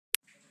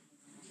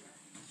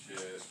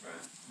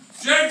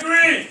Jay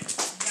Green!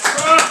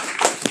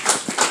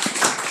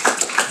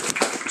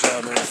 Good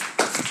job, man.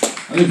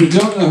 And if you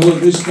don't know who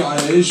this guy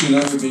is, you'll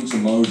never been to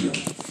Mojo.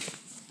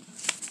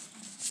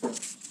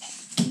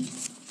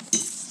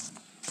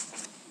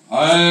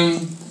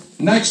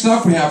 Next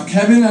up we have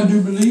Kevin, I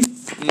do believe.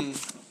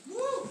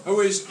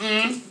 Who is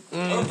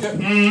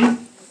Okay.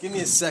 Give me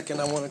a second,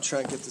 I want to try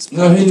and get this.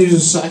 No, he needs a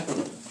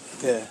second.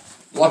 Yeah.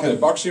 Like a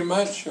boxing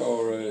match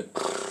or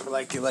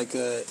Like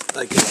a,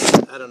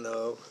 I don't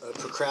know, a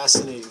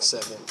procrastinating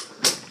second.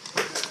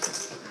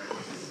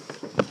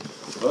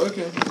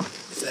 Okay.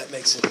 If that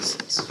makes any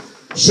sense.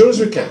 As soon as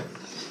we can.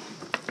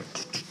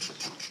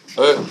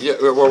 Yeah,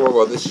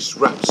 well, this is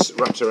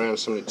wrapped around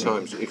so many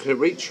times. You can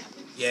reach?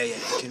 Yeah, you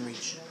can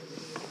reach.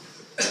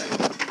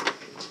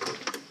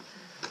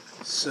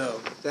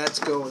 So, that's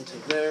going to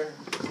there.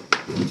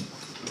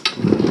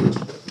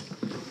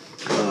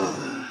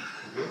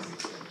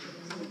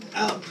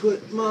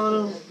 Output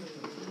mono.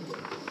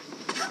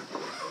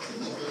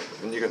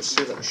 And you can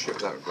see that shit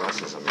without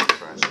glasses, I'm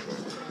impressed.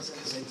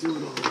 Because I do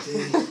it all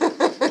day.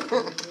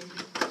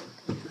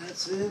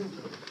 That's in.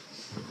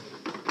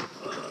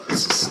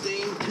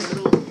 Sustain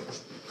pedal.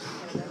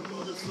 That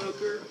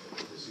motherfucker.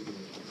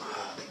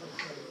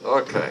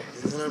 Okay,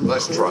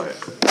 let's try it.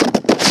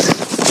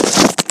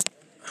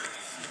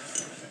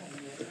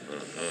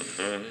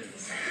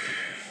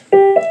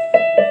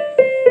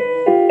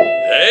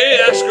 Hey,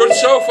 that's good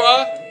so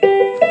far.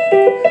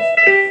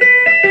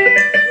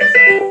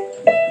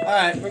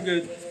 Alright, we're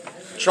good.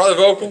 Try the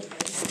vocal.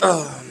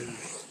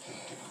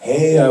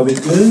 Hey, are we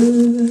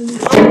good?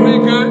 Are we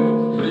good?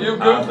 Are you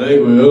good? I think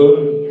we are.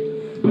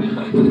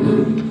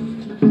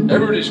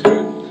 Everybody's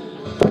good.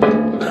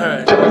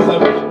 Alright.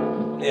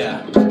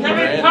 Yeah.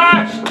 Kevin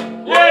Pash!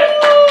 Yeah!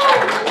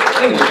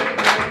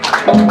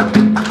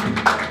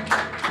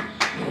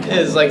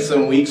 It's like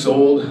some weeks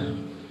old.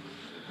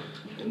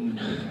 And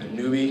a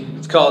newbie.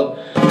 It's called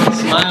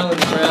Smile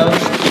and Frown.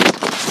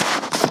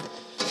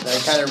 And I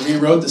kind of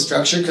rewrote the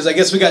structure because I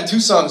guess we got 2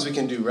 songs we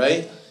can do,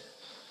 right?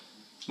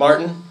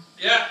 Martin?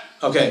 Yeah.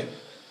 Okay.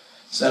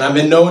 So and I've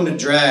been known to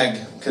drag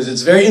because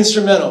it's very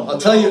instrumental. I'll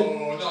tell you.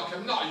 No,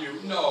 not you.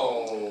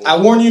 No. I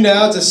warn you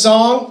now, it's a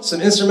song,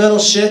 some instrumental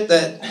shit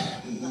that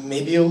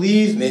maybe you'll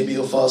leave, maybe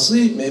you'll fall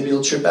asleep, maybe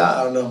you'll trip out,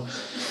 I don't know.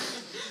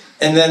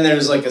 And then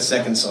there's like a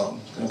second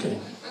song. Okay.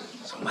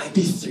 So it might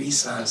be 3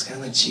 songs, kind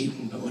of like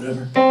cheating, but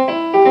whatever.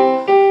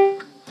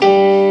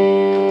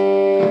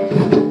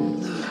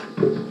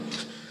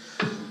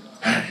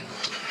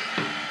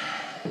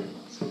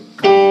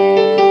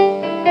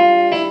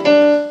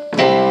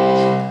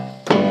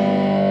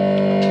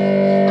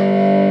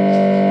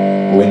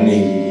 We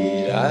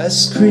need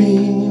ice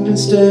cream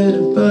instead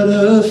of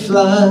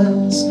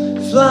butterflies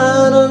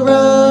flying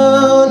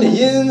around the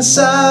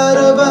inside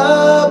of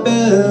our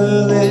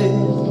belly,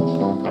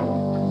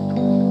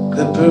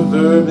 the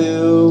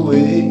proverbial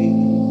way.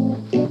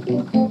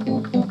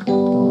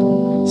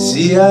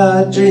 See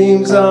our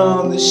dreams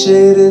on the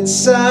shaded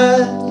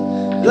side,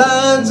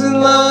 lines and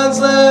lines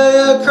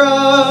lay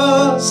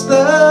across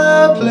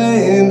the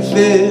playing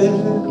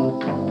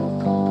field.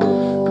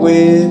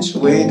 Which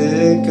way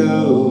to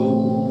go?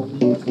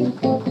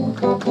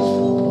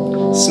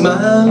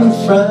 Smile and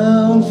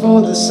frown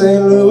for the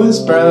St. Louis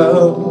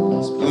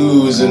Browns.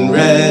 Blues and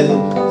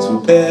reds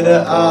were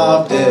better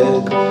off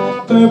dead.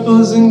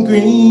 Purples and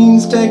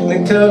greens,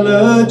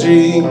 technicolor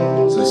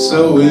dreams, or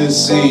so it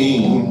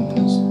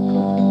seems.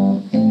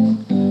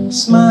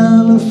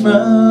 Smile and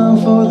frown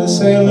for the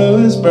St.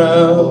 Louis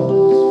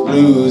Browns.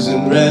 Blues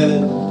and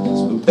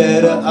reds were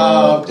better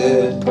off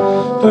dead.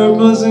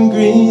 Purples and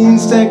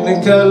greens,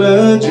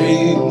 technicolor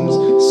dreams,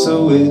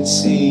 so it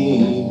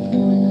seems.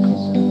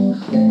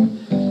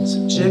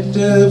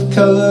 Subjective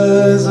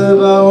colors of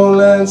our own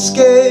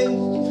landscape,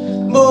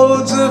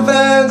 modes of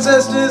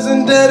ancestors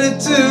indebted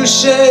to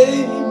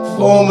shape.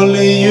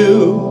 Formerly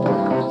you,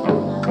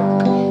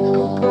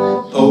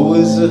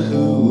 always a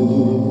who.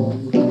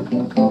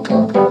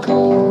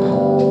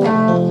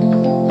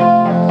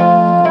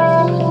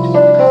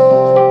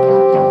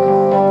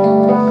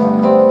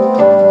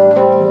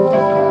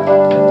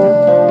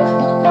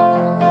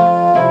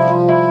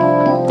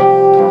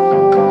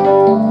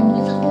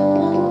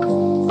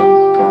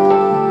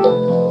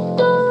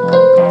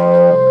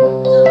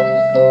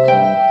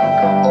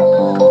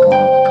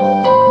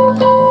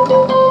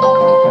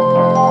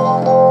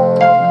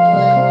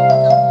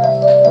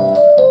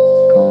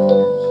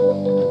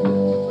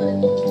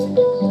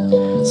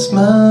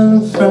 Smile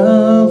and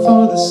frown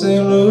for the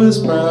St. Louis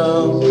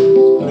Browns.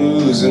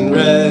 Blues and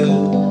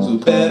reds were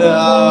better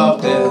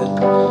off dead.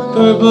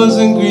 Purples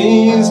and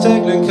greens,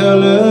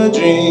 technicolor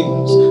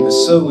dreams,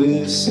 so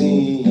it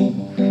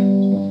seems.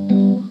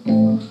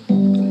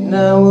 And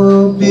now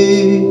will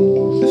be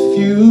the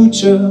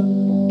future,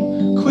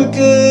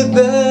 quicker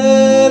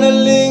than a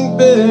link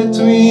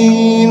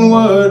between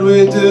what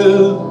we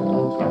do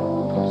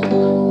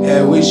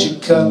and we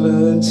should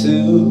cover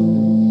too.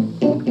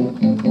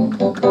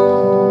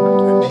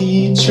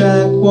 Repeat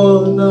track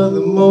 1 of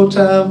the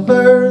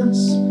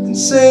multiverse,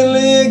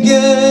 insanely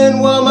again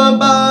while my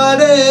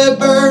body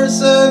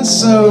bursts, and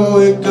so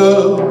it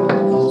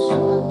goes.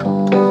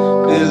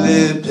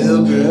 Billy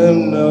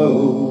Pilgrim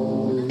knows.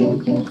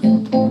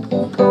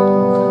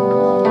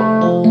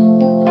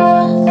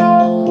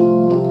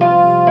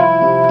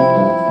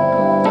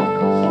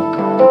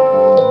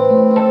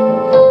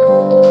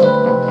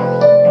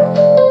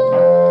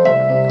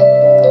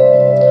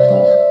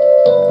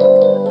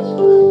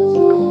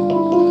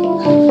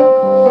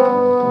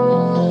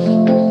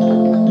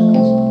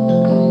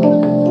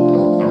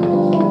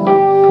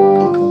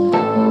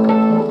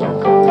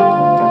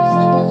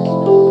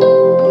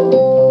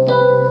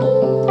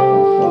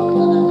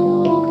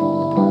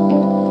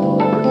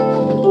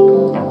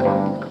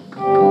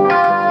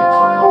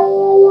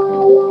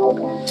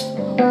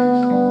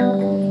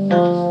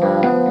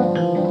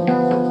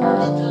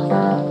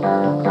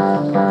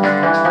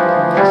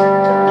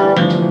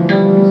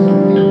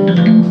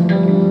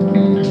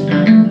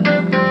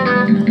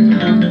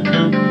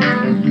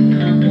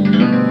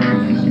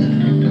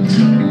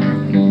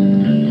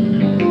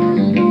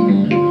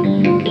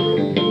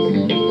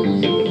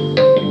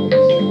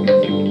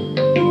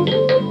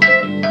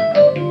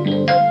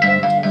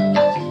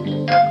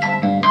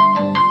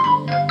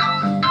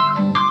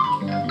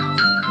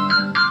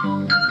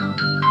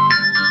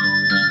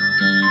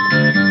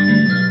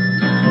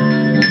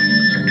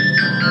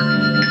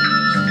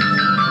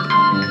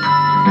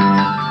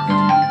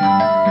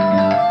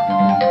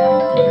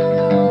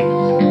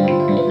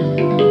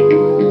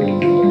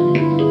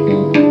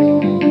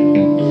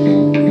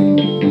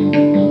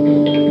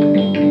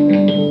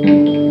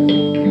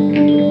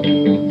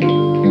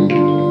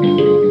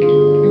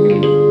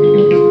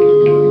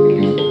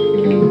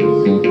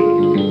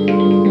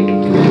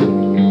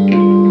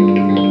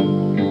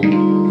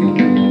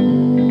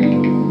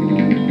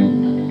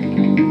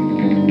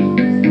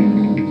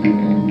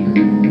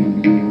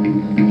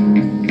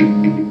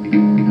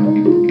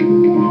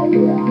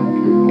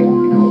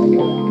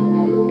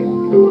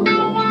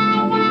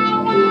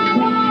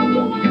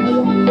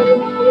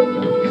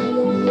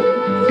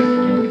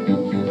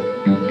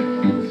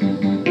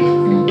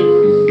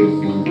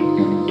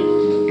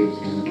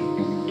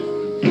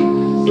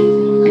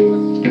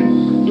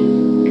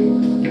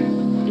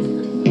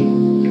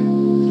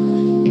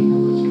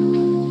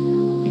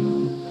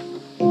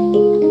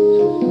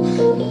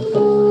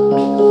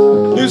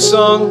 New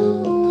song.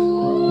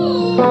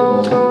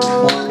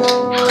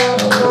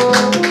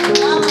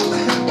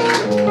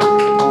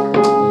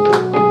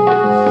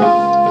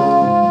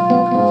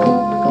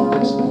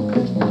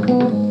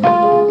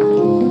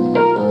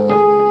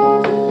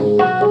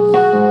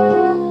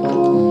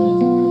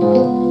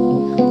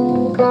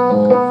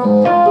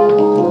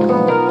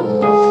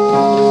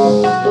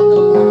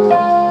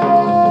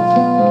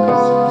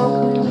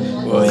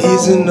 Well,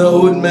 he's an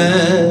old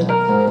man,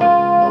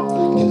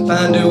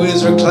 confined to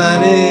his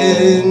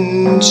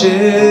reclining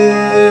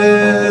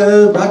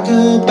chair.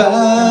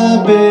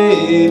 Rock-a-bye,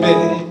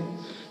 baby,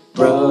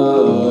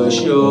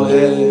 brush your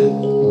hair.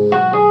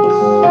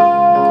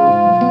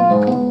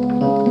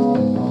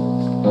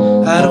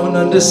 I don't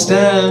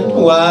understand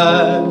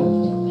why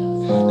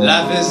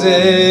life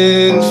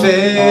isn't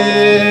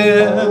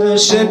fair.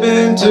 Shape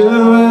into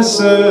a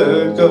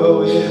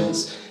circle,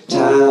 it's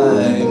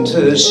time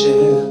to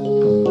share.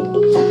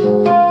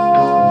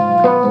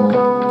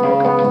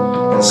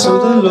 So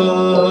the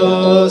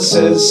law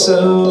says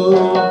so,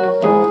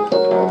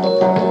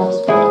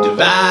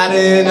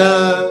 dividing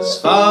us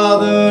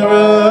farther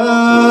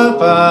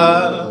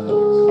apart.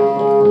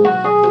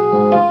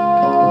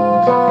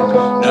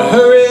 Now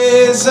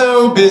hurry,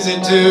 so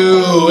busy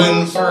to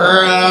and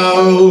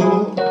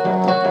fro.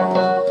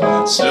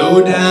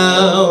 Slow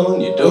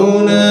down, you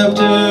don't have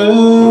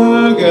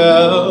to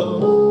go.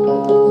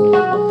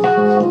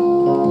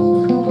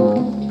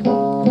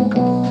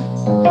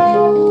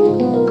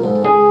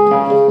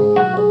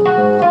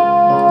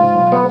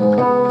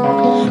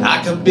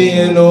 Be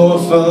an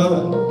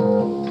orphan,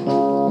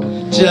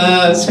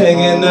 just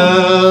hanging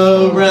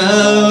around,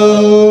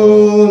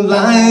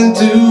 lying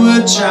to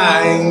a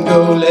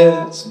triangle.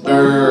 Let's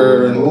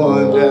burn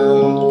one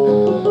down.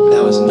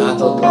 That was not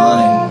the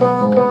line.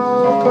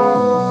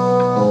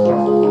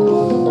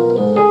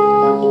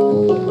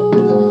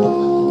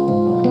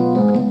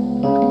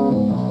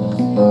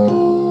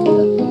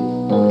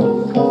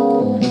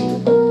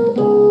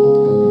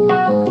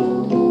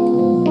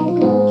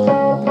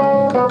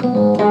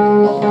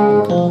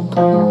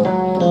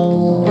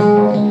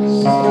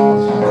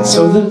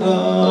 So the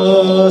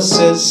law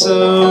says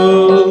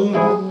so,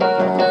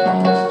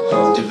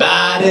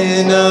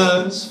 dividing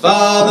us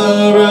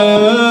farther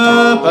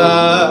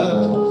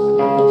apart.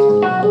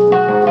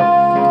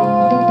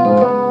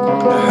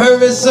 Her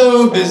is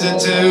so busy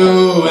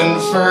to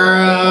and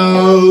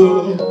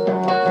fro.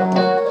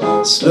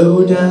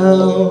 Slow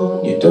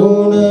down, you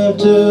don't have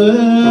to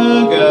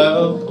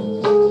go.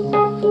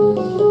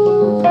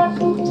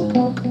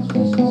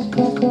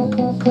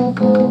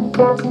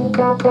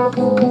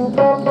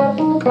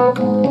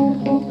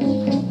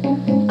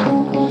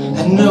 I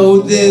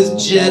know this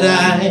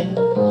Jedi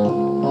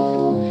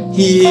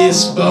He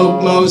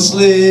spoke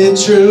mostly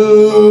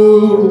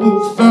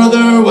true.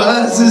 Further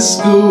was his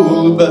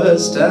school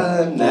bus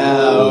time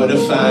now to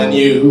find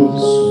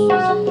use.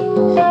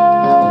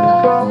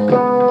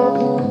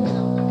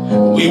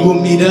 We will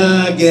meet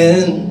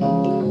again.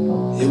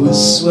 It was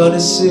swell to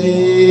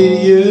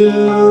see you.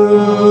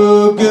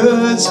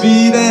 Good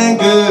speed and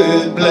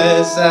good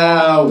bless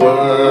our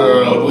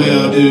world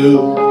will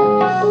do.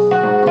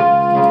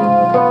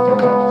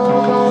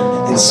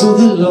 And so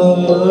the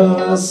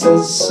Lord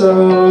says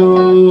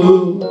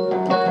so,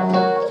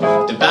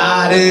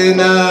 dividing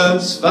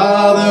us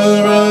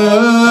farther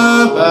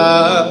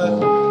apart.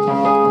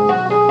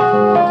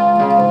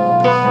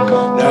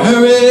 Now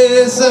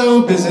hurry,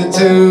 so busy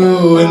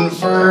to and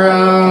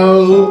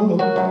fro.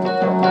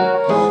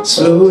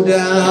 Slow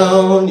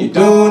down, you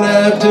don't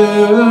have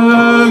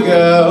to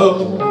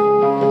go.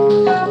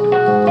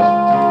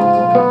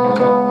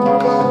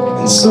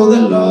 And so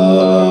the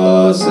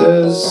law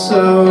says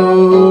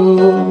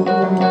so,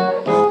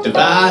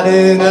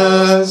 dividing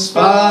us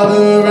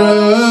farther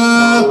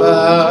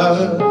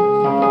apart.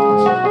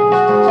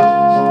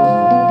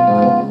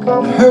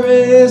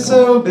 Hurry,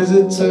 so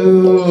busy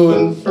to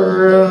and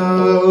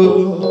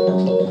fro.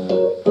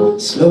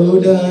 Slow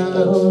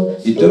down,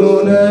 you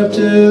don't have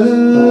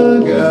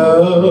to go.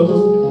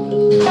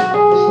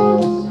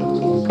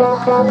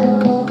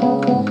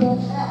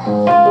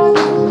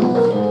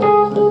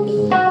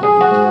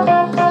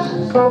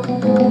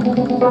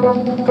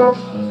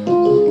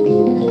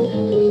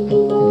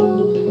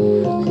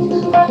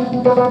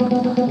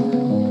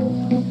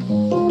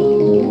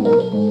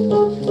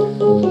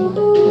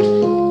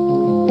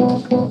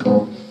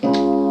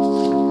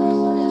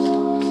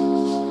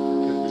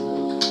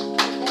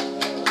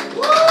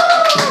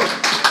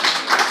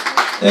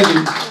 Thank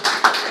you.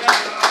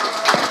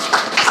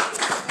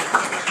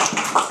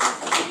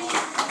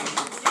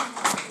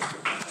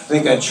 I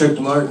think I tricked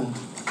Martin.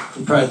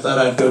 He probably thought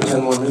I'd go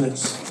 10 more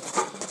minutes.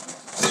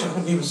 I'm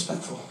trying to be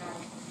respectful.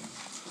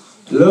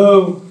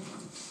 Hello?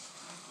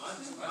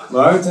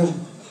 Martin?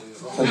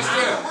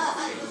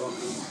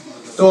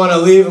 Don't want to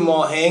leave them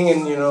all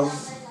hanging, you know.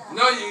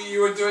 No,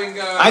 you were doing...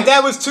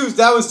 That was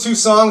two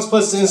songs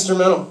plus the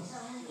instrumental.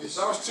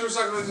 That was 2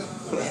 seconds.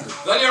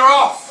 Then you're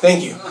off.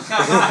 Thank you.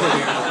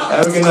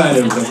 Have a good night,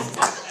 everybody.